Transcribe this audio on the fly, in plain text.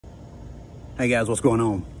Hey guys, what's going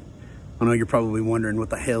on? I know you're probably wondering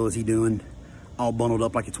what the hell is he doing all bundled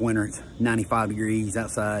up like it's winter. It's 95 degrees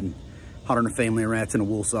outside and hotter than a family of rats in a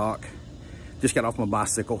wool sock. Just got off my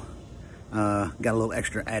bicycle. Got a little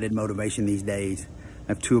extra added motivation these days. I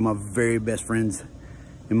have two of my very best friends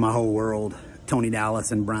in my whole world, Tony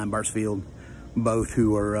Dallas and Brian Burstfield, both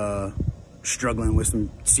who are struggling with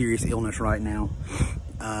some serious illness right now.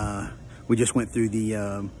 We just went through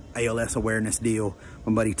the ALS awareness deal.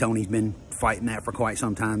 My buddy Tony's been fighting that for quite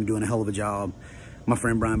some time, doing a hell of a job. My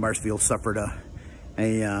friend Brian Burstfield suffered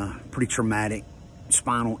a pretty traumatic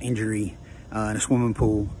spinal injury in a swimming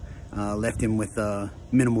pool. Left him with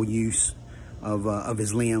minimal use of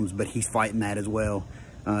his limbs, but he's fighting that as well.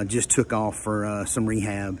 Just took off for some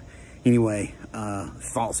rehab. Anyway,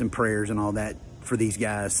 thoughts and prayers and all that for these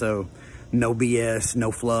guys. So no BS,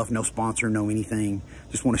 no fluff, no sponsor, no anything.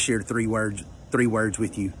 Just want to share three words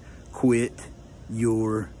with you. Quit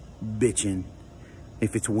your bitching.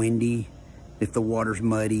 If it's windy, if the water's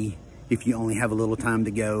muddy, if you only have a little time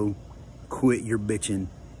to go, quit your bitching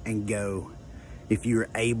and go. If you're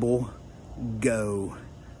able, go.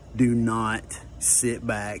 Do not sit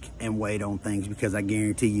back and wait on things, because I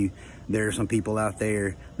guarantee you there are some people out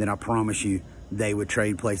there that I promise you they would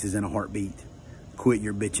trade places in a heartbeat. Quit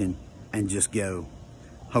your bitching and just go.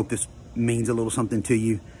 Hope this means a little something to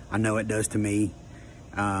you. I know it does to me.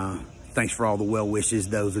 Thanks for all the well wishes,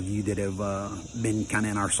 those of you that have been kind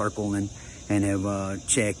of in our circle and have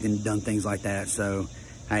checked and done things like that. So,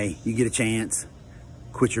 hey, you get a chance,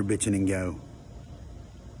 quit your bitching and go.